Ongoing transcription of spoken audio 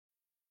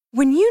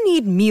When you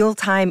need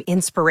mealtime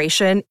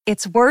inspiration,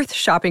 it's worth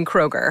shopping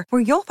Kroger,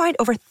 where you'll find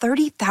over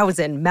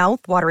 30,000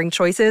 mouth-watering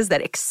choices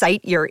that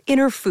excite your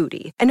inner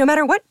foodie. And no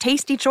matter what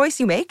tasty choice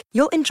you make,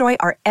 you'll enjoy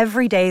our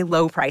everyday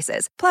low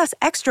prices, plus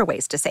extra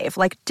ways to save,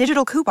 like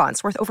digital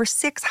coupons worth over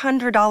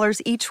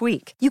 $600 each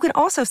week. You can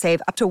also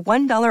save up to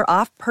 $1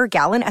 off per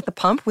gallon at the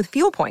pump with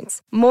fuel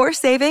points. More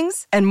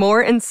savings and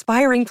more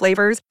inspiring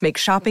flavors make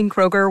shopping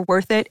Kroger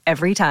worth it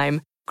every time.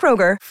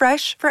 Kroger,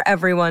 fresh for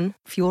everyone.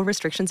 Fuel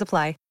restrictions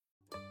apply.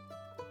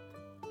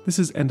 This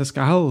is Enda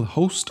Scahill,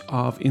 host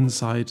of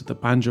Inside the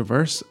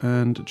Banjoverse,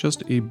 and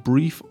just a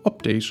brief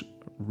update,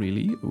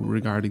 really,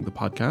 regarding the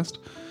podcast.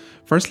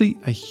 Firstly,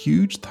 a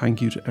huge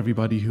thank you to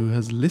everybody who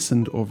has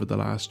listened over the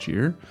last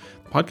year.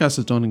 The podcast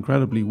has done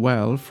incredibly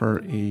well for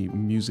a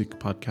music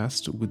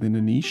podcast within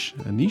a niche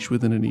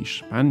within a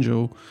niche,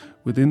 banjo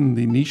within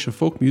the niche of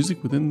folk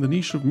music within the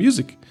niche of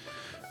music.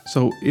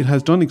 So it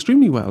has done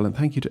extremely well, and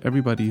thank you to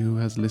everybody who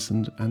has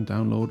listened and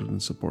downloaded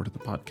and supported the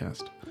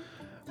podcast.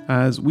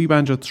 As We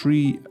Banjo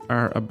 3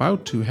 are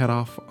about to head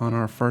off on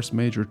our first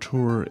major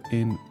tour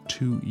in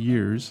 2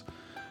 years,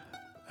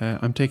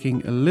 I'm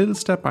taking a little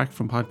step back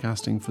from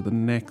podcasting for the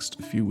next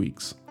few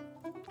weeks.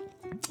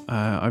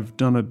 I've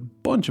done a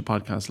bunch of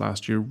podcasts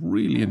last year,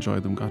 really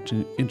enjoyed them, got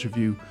to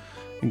interview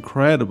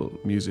incredible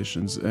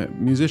musicians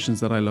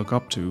that I look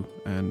up to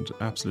and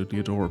absolutely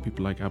adore,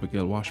 people like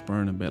Abigail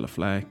Washburn and Bela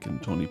Fleck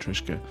and Tony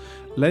Trischka,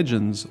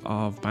 legends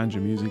of banjo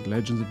music,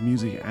 legends of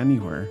music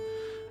anywhere.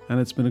 And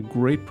it's been a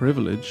great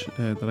privilege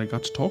that I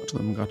got to talk to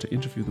them and got to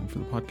interview them for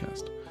the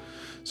podcast.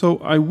 So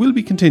I will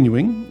be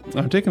continuing.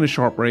 I'm taking a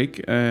short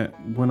break.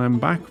 When I'm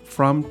back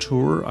from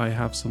tour, I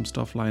have some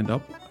stuff lined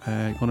up.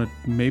 I'm going to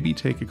maybe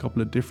take a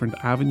couple of different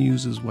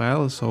avenues as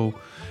well. So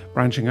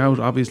branching out,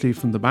 obviously,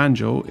 from the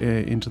banjo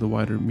into the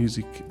wider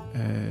music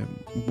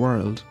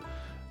world.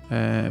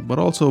 But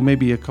also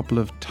maybe a couple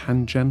of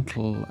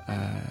tangential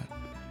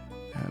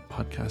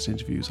podcast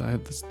interviews. I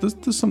have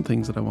there's some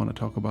things that I want to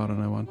talk about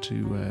and I want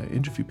to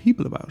interview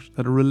people about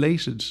that are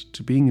related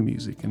to being in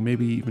music and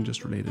maybe even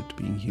just related to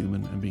being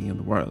human and being in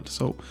the world.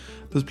 So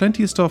there's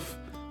plenty of stuff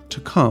to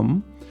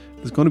come.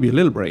 There's going to be a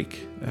little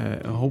break.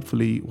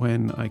 Hopefully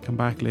when I come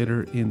back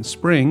later in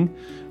spring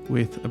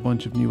with a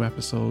bunch of new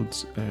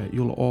episodes,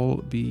 you'll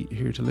all be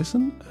here to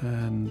listen,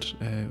 and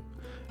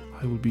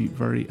I will be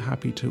very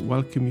happy to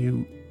welcome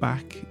you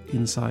back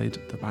inside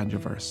the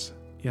Banjoverse.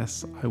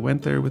 Yes, I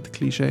went there with the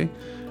cliche.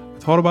 I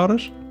thought about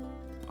it.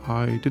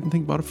 I didn't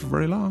think about it for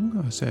very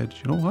long. I said,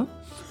 you know what?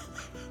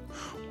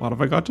 What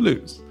have I got to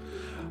lose?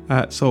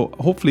 So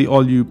hopefully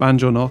all you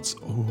banjo nuts,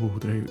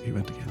 there he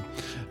went again,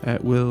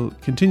 will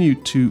continue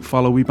to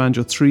follow We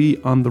Banjo 3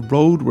 on the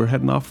road. We're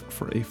heading off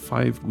for a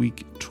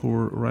 5-week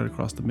tour right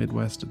across the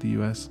Midwest of the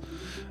US.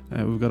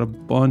 We've got a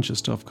bunch of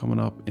stuff coming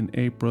up in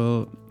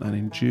April and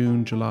in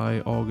June, July,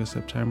 August,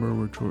 September.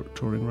 We're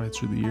touring right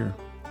through the year.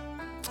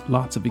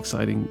 Lots of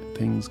exciting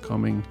things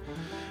coming.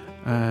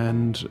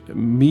 And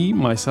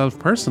myself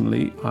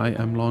personally, I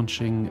am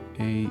launching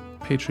a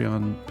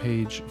Patreon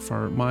page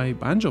for my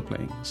banjo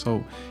playing.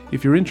 So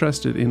if you're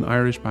interested in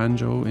Irish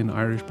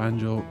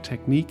banjo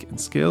technique and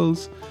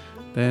skills,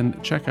 then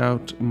check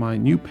out my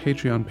new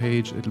Patreon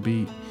page. It'll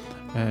be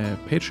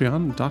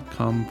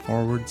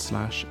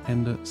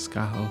patreon.com/Enda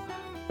Scahill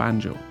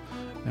Banjo.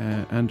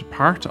 And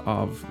part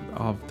of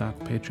that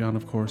Patreon,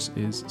 of course,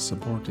 is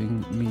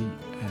supporting me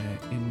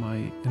in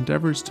my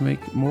endeavours to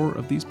make more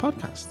of these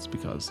podcasts,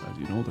 because, as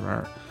you know, there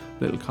are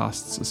little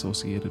costs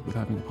associated with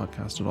having a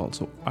podcast at all.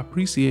 So I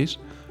appreciate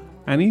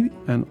any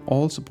and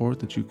all support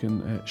that you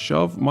can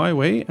shove my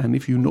way. And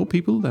if you know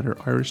people that are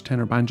Irish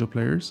tenor banjo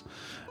players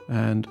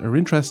and are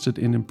interested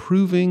in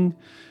improving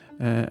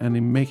and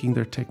in making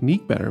their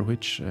technique better,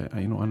 which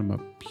I'm a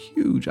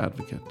huge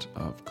advocate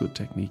of good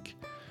technique,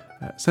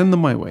 send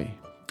them my way.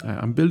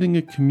 I'm building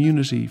a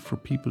community for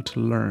people to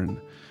learn.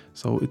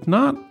 So it's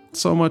not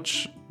so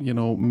much,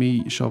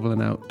 me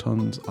shoveling out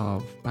tons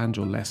of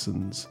banjo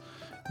lessons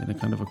in a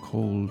kind of a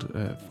cold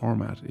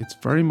format. It's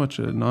very much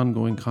an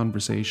ongoing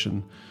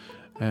conversation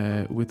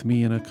with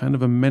me in a kind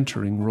of a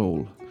mentoring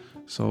role.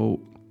 So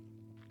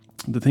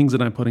the things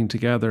that I'm putting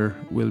together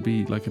will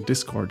be like a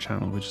Discord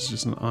channel, which is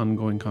just an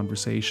ongoing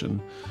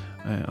conversation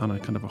on a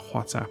kind of a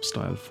WhatsApp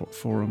style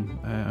forum.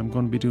 I'm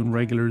going to be doing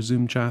regular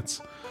Zoom chats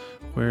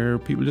where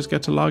people just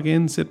get to log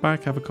in, sit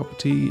back, have a cup of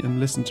tea and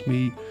listen to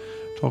me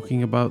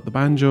talking about the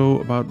banjo,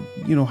 about,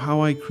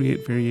 how I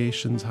create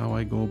variations, how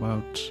I go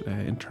about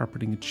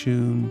interpreting a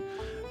tune.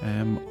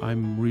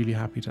 I'm really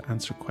happy to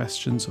answer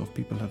questions. So if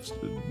people have,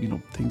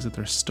 things that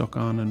they're stuck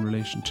on in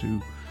relation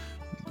to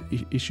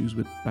issues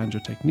with banjo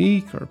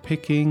technique or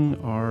picking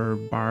or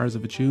bars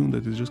of a tune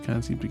that they just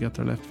can't seem to get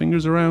their left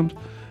fingers around,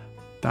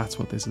 that's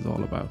what this is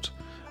all about.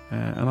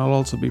 And I'll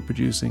also be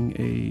producing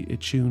a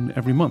tune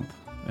every month.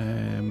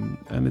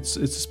 And it's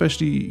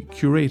especially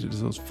curated,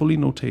 so it's fully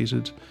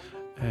notated,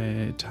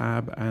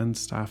 tab and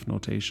staff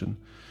notation.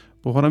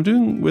 But what I'm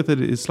doing with it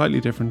is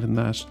slightly different in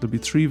that there'll be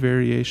 3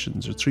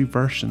 variations or 3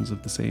 versions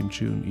of the same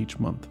tune each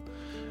month.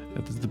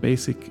 There's the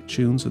basic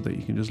tune so that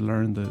you can just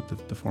learn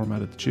the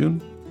format of the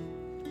tune.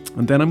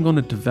 And then I'm going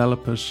to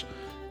develop it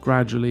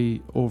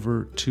gradually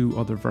over 2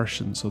 other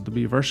versions. So there'll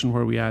be a version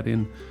where we add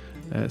in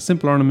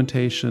simple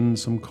ornamentation,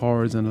 some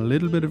chords, and a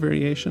little bit of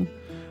variation.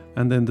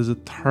 And then there's a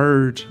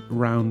 3rd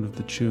round of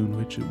the tune,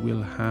 which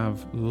will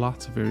have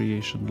lots of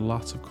variation,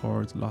 lots of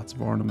chords, lots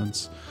of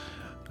ornaments.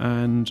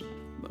 And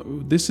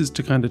this is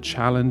to kind of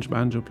challenge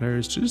banjo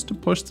players just to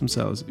push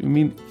themselves. I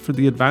mean, for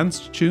the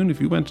advanced tune,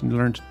 if you went and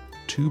learned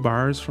 2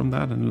 bars from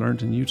that and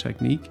learned a new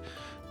technique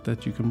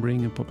that you can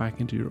bring and put back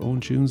into your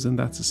own tunes, then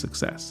that's a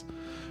success.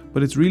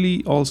 But it's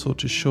really also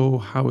to show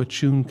how a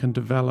tune can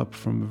develop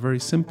from a very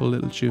simple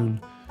little tune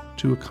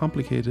to a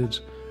complicated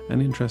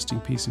and interesting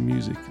piece of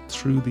music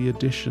through the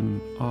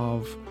addition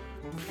of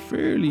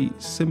fairly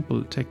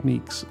simple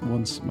techniques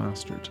once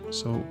mastered.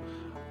 So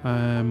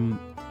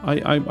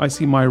I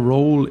see my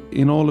role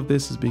in all of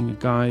this as being a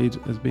guide,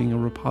 as being a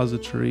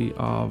repository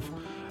of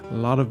a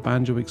lot of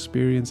banjo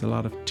experience, a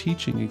lot of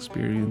teaching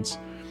experience,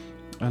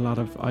 a lot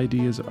of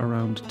ideas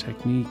around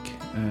technique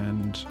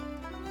and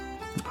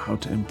how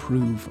to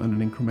improve on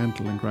an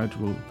incremental and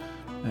gradual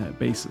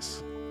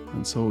basis.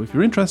 And so if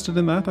you're interested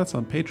in that, that's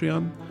on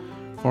Patreon/Enda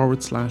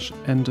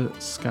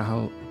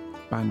Scahill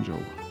Banjo.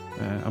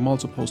 I'm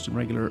also posting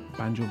regular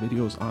banjo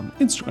videos on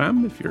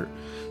Instagram if you're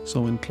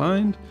so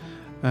inclined.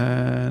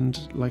 And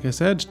like I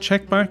said,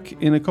 check back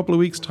in a couple of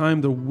weeks' time.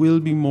 There will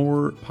be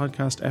more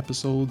podcast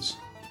episodes.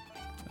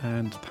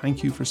 And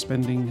thank you for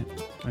spending,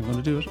 I'm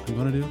going to do it.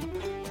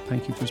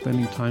 Thank you for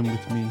spending time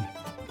with me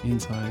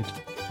inside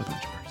the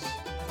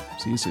Banjoverse.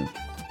 See you soon.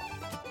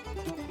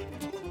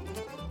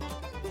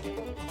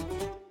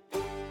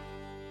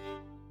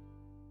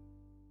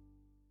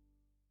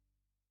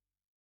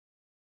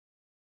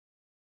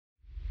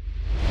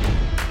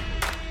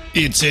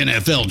 It's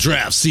NFL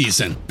draft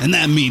season, and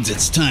that means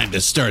it's time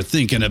to start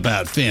thinking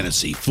about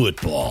fantasy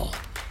football.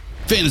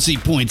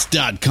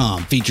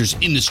 FantasyPoints.com features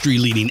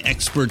industry-leading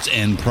experts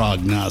and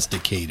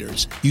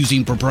prognosticators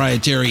using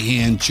proprietary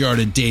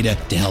hand-charted data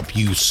to help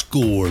you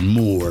score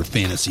more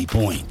fantasy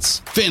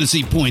points.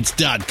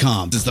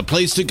 FantasyPoints.com is the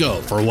place to go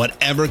for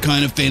whatever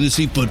kind of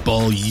fantasy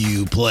football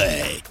you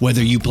play.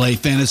 Whether you play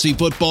fantasy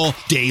football,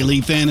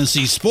 daily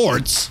fantasy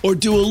sports, or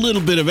do a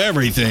little bit of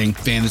everything,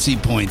 Fantasy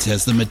Points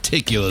has the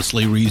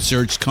meticulously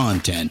researched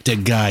content to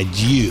guide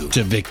you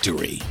to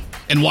victory.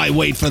 And why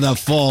wait for the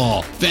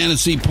fall?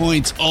 Fantasy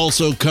Points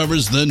also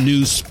covers the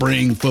new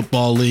spring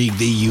football league,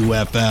 the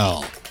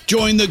UFL.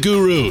 Join the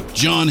guru,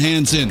 John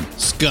Hansen,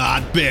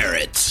 Scott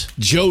Barrett,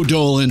 Joe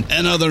Dolan,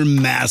 and other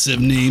massive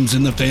names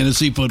in the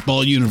fantasy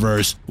football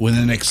universe with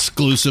an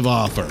exclusive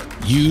offer.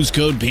 Use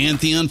code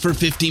Pantheon for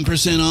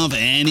 15% off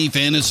any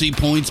Fantasy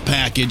Points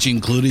package,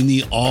 including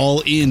the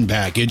all-in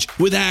package,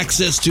 with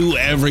access to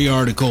every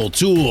article,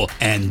 tool,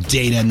 and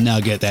data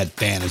nugget that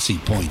Fantasy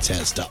Points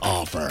has to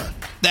offer.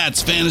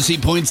 That's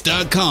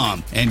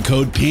FantasyPoints.com and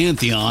code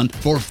Pantheon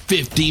for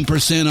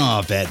 15%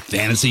 off at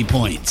Fantasy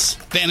Points.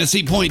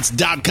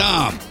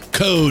 FantasyPoints.com,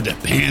 code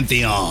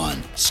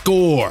Pantheon.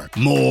 Score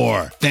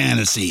more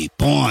fantasy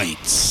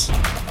points.